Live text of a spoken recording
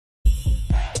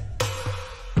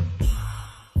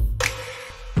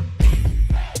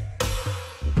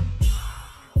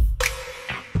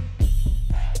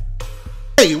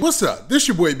what's up? This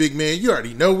your boy Big Man. You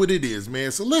already know what it is,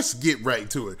 man. So let's get right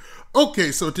to it.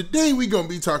 Okay, so today we're going to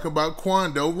be talking about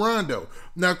Quando Rondo.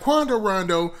 Now, Quando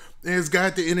Rondo has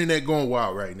got the internet going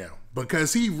wild right now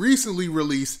because he recently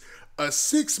released a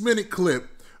 6-minute clip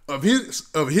of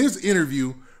his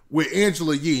interview with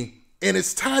Angela Yee, and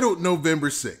it's titled November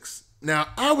 6th. Now,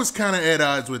 I was kind of at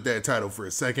odds with that title for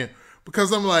a second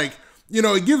because I'm like, you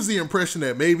know, it gives the impression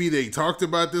that maybe they talked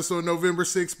about this on November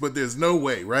 6th, but there's no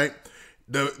way, right?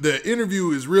 The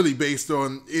interview is really based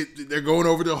on it. They're going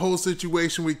over the whole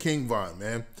situation with King Von,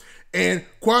 man. And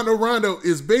Quando Rondo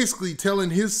is basically telling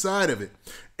his side of it.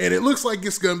 And it looks like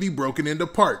it's going to be broken into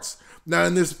parts. Now,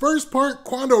 in this first part,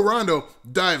 Quando Rondo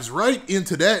dives right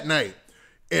into that night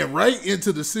and right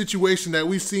into the situation that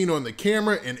we've seen on the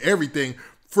camera and everything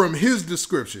from his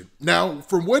description. Now,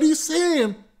 from what he's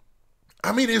saying,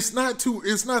 I mean, it's not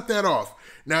that off.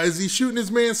 Now, is he shooting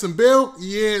his man some bail?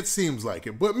 Yeah, it seems like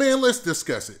it. But, man, let's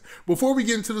discuss it. Before we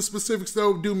get into the specifics,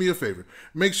 though, do me a favor.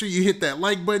 Make sure you hit that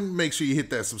like button. Make sure you hit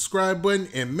that subscribe button.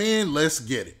 And, man, let's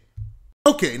get it.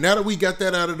 Okay, now that we got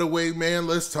that out of the way, man,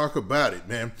 let's talk about it,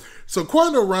 man. So,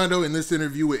 Quando Rondo, in this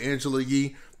interview with Angela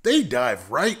Yee, they dive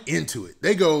right into it.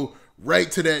 They go right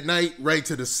to that night, right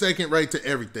to the second, right to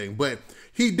everything. But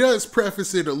he does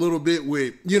preface it a little bit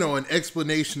with, you know, an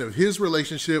explanation of his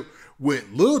relationship with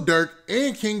Lil Durk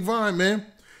and King Von, man.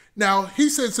 Now, he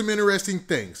said some interesting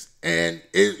things, and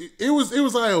it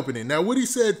was eye-opening. Now, what he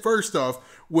said first off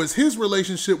was his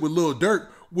relationship with Lil Durk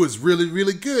was really,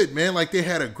 really good, man. Like, they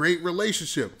had a great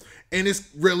relationship, and his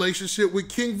relationship with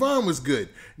King Von was good.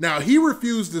 Now, he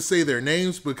refused to say their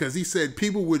names because he said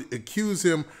people would accuse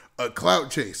him of clout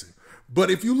chasing.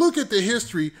 But if you look at the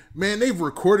history, man, they've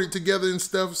recorded together and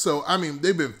stuff. So, I mean,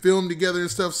 they've been filmed together and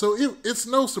stuff. So it's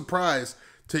no surprise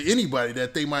to anybody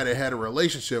that they might have had a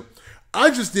relationship. I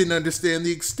just didn't understand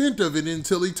the extent of it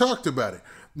until he talked about it.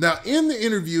 Now, in the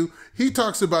interview, he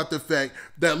talks about the fact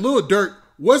that Lil Durk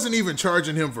wasn't even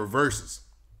charging him for verses,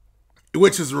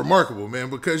 which is remarkable, man,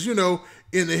 because, you know,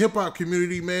 in the hip hop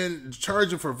community, man,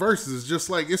 charging for verses is just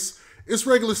like, it's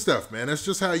regular stuff, man. That's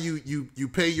just how you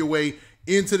pay your way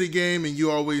into the game, and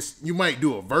you might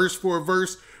do a verse for a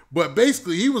verse. But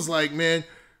basically, he was like, man,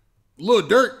 Lil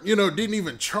Durk, you know, didn't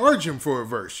even charge him for a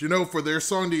verse, you know, for their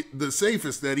song, The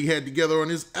Safest, that he had together on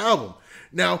his album.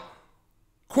 Now,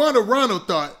 Quando Rondo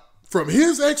thought from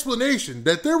his explanation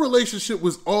that their relationship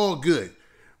was all good.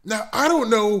 Now, I don't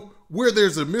know where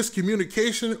there's a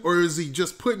miscommunication, or is he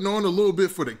just putting on a little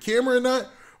bit for the camera or not,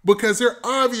 because there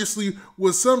obviously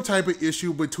was some type of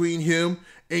issue between him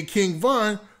and King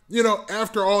Von, you know,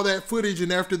 after all that footage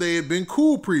and after they had been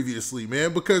cool previously,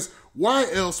 man, because why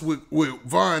else would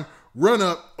Von run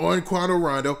up on Quando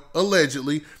Rondo,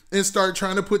 allegedly, and start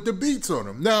trying to put the beats on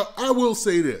him? Now, I will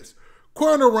say this.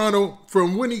 Quando Rondo,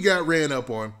 from when he got ran up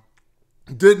on,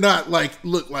 did not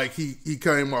look like he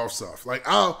came off soft. Like,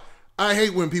 I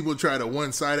hate when people try to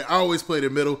one-side it. I always play the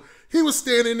middle. He was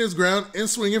standing his ground and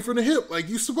swinging from the hip like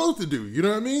you're supposed to do. You know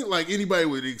what I mean? Like anybody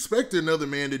would expect another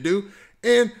man to do.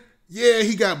 And yeah,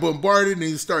 he got bombarded and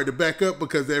he started to back up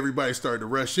because everybody started to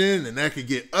rush in, and that could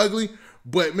get ugly.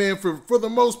 But, man, for the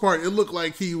most part, it looked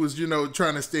like he was, you know,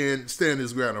 trying to stand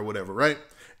his ground or whatever, right?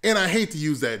 And I hate to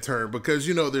use that term because,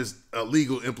 you know, there's a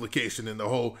legal implication in the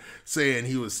whole saying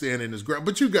he was standing his ground.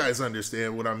 But you guys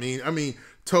understand what I mean. I mean,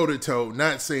 toe-to-toe,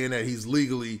 not saying that he's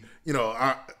legally, you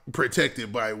know,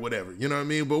 protected by whatever. You know what I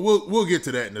mean? But we'll get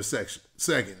to that in a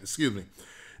second. Excuse me.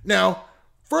 Now,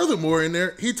 furthermore in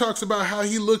there, he talks about how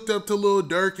he looked up to Lil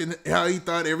Durk and how he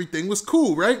thought everything was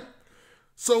cool, right?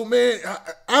 So, man,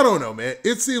 I don't know, man.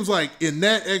 It seems like in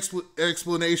that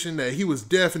explanation that he was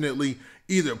definitely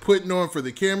either putting on for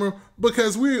the camera,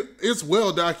 because it's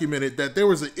well documented that there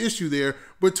was an issue there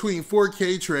between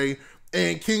 4K Trey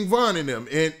and King Von and them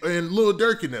and Lil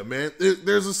Durk and them, man.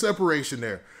 There's a separation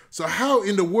there. So how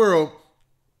in the world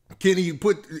can he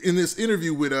put in this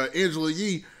interview with Angela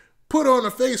Yee, put on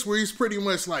a face where he's pretty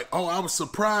much like, oh, I was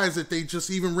surprised that they just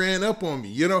even ran up on me,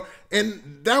 you know?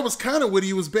 And that was kind of what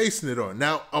he was basing it on.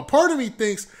 Now, a part of me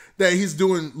thinks that he's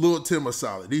doing Lil Tim a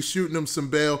solid. He's shooting him some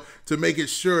bail to make it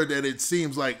sure that it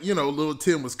seems like, you know, Lil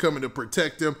Tim was coming to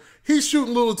protect him. He's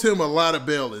shooting Lil Tim a lot of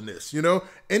bail in this, you know?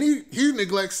 And he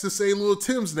neglects to say Lil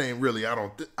Tim's name, really. I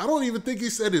don't even think he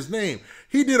said his name.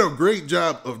 He did a great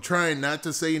job of trying not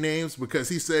to say names because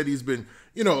he said he's been,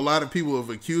 you know, a lot of people have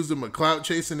accused him of clout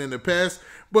chasing in the past.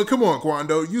 But come on,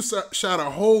 Quando, you shot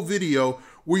a whole video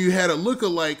where you had a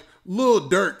lookalike Lil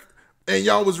Durk and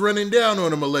y'all was running down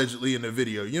on him allegedly in the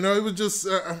video. You know, it was just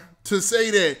to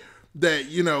say that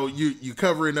you know, you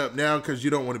covering up now because you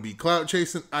don't want to be clout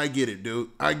chasing. I get it, dude.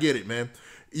 I get it, man.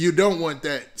 you don't want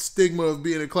that stigma of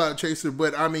being a clout chaser.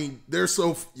 But I mean, you're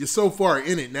so far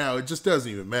in it now, it just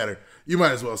doesn't even matter. You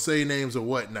might as well say names or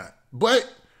whatnot. But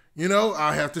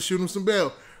I'll have to shoot him some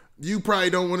bail. You probably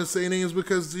don't want to say names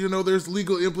because there's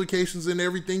legal implications in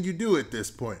everything you do at this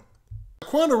point.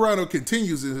 Quando Rondo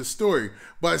continues in his story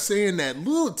by saying that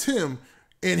Lil Tim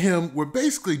and him were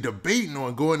basically debating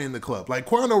on going in the club. Like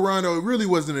Quando Rondo, it really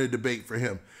wasn't a debate for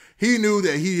him. He knew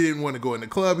that he didn't want to go in the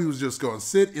club. He was just going to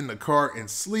sit in the car and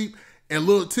sleep. And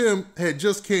Lil Tim had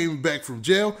just came back from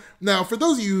jail. Now, for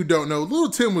those of you who don't know, Lil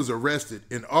Tim was arrested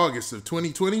in August of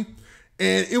 2020.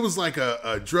 And it was like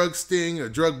a drug sting, a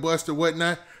drug bust or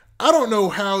whatnot. I don't know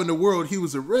how in the world he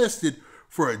was arrested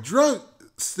for a drug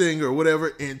sting or whatever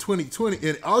in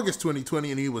August 2020,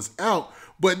 and he was out.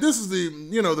 But this is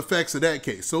the facts of that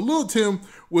case. So Lil Tim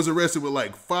was arrested with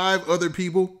like 5 other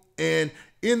people, and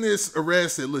in this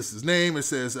arrest, it lists his name. It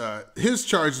says his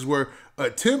charges were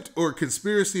attempt or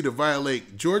conspiracy to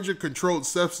violate Georgia Controlled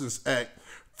Substance Act,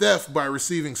 theft by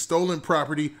receiving stolen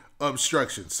property,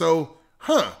 obstruction. So,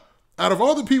 out of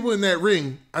all the people in that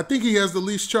ring, I think he has the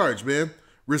least charge, man.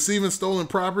 Receiving stolen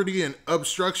property and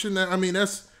obstruction.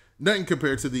 That's nothing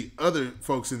compared to the other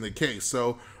folks in the case.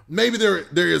 So maybe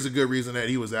there is a good reason that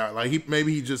he was out. Like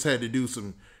maybe he just had to do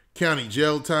some county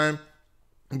jail time,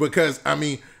 because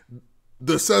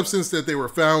the substance that they were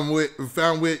found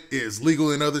with is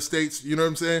legal in other states. You know what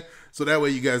I'm saying? So that way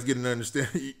you guys get an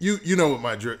understanding. You know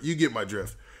what you get my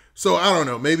drift. So I don't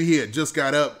know. Maybe he had just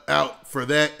got out for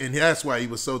that, and that's why he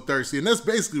was so thirsty. And that's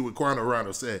basically what Quando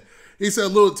Rondo said. He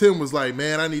said Lil Tim was like,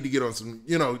 man, I need to get on some,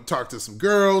 talk to some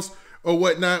girls or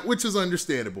whatnot, which is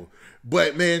understandable.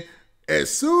 But man, as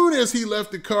soon as he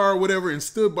left the car or whatever and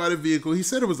stood by the vehicle, he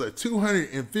said it was a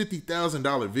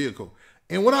 $250,000 vehicle.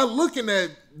 And when I look in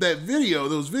that video,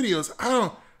 those videos,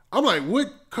 I'm like,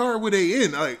 what car were they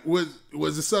in? Like,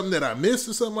 was it something that I missed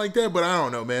or something like that? But I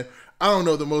don't know, man. I don't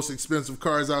know the most expensive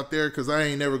cars out there, because I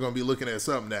ain't never going to be looking at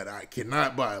something that I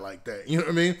cannot buy like that. You know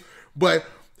what I mean? But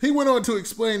he went on to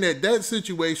explain that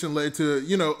situation led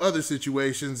to, other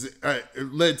situations,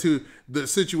 led to the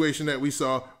situation that we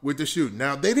saw with the shooting.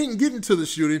 Now, they didn't get into the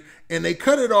shooting, and they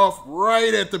cut it off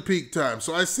right at the peak time.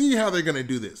 So I see how they're going to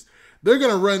do this. They're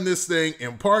going to run this thing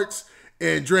in parts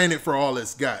and drain it for all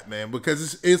it's got, man,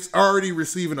 because it's already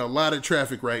receiving a lot of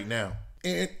traffic right now.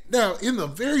 And now, in the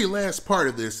very last part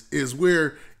of this is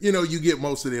where, you get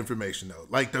most of the information, though.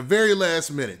 Like the very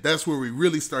last minute, that's where we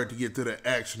really start to get to the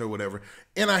action or whatever.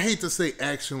 And I hate to say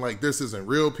action like this isn't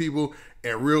real people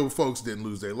and real folks didn't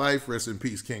lose their life. Rest in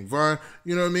peace, King Von.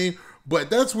 You know what I mean? But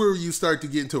that's where you start to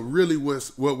get into really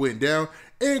what went down.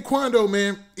 And Quando,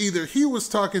 man, either he was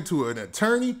talking to an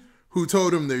attorney who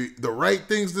told him the right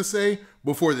things to say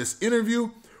before this interview,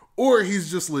 or he's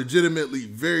just legitimately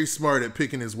very smart at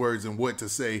picking his words and what to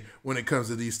say when it comes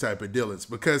to these type of dealings.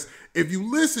 Because if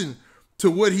you listen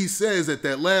to what he says at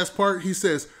that last part, he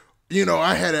says,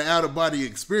 I had an out-of-body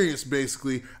experience,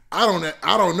 basically. I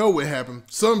don't know what happened.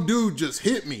 Some dude just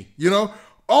hit me,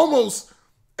 almost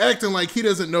acting like he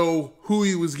doesn't know who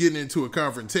he was getting into a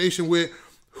confrontation with,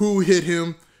 who hit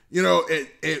him.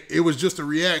 It was just a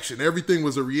reaction. Everything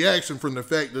was a reaction from the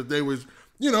fact that they was,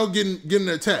 getting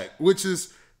attacked, which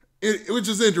is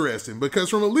interesting, because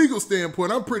from a legal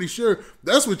standpoint, I'm pretty sure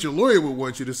that's what your lawyer would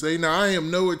want you to say. Now, I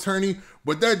am no attorney,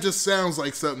 but that just sounds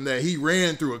like something that he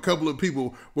ran through a couple of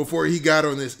people before he got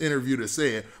on this interview to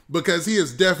say it, because he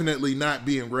is definitely not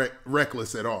being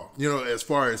reckless at all. As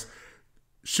far as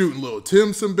shooting Lil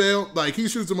Tim some bail, like he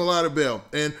shoots him a lot of bail.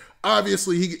 And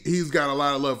obviously he's got a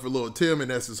lot of love for Lil Tim, and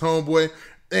that's his homeboy.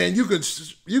 And you could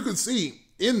see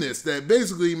in this that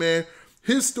basically, man,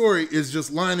 his story is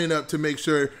just lining up to make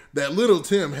sure that Lil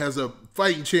Tim has a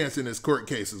fighting chance in his court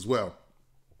case as well.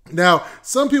 Now,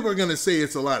 some people are going to say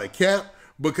it's a lot of cap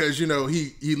because,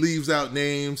 he leaves out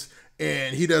names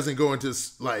and he doesn't go into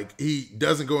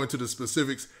the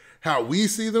specifics how we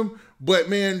see them. But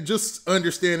man, just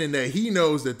understanding that he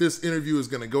knows that this interview is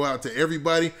going to go out to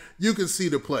everybody, you can see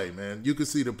the play, man. You can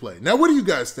see the play. Now, what do you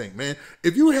guys think, man?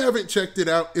 If you haven't checked it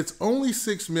out, it's only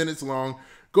 6 minutes long.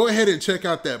 Go ahead and check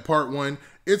out that part 1.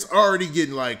 It's already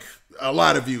getting like a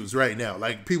lot of views right now.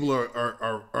 Like people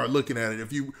are looking at it.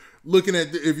 If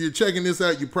you're checking this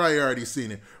out, you probably already seen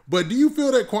it. But do you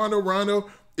feel that Quando Rondo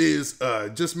is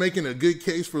just making a good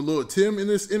case for Lil Tim in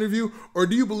this interview, or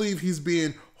do you believe he's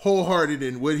being wholehearted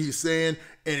in what he's saying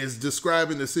and is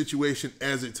describing the situation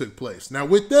as it took place? Now,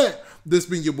 with that, this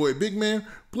been your boy Big Man.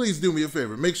 Please do me a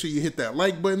favor. Make sure you hit that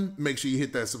like button. Make sure you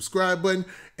hit that subscribe button.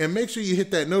 And make sure you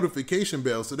hit that notification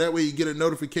bell so that way you get a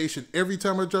notification every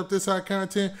time I drop this hot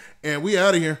content. And we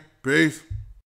out of here. Peace.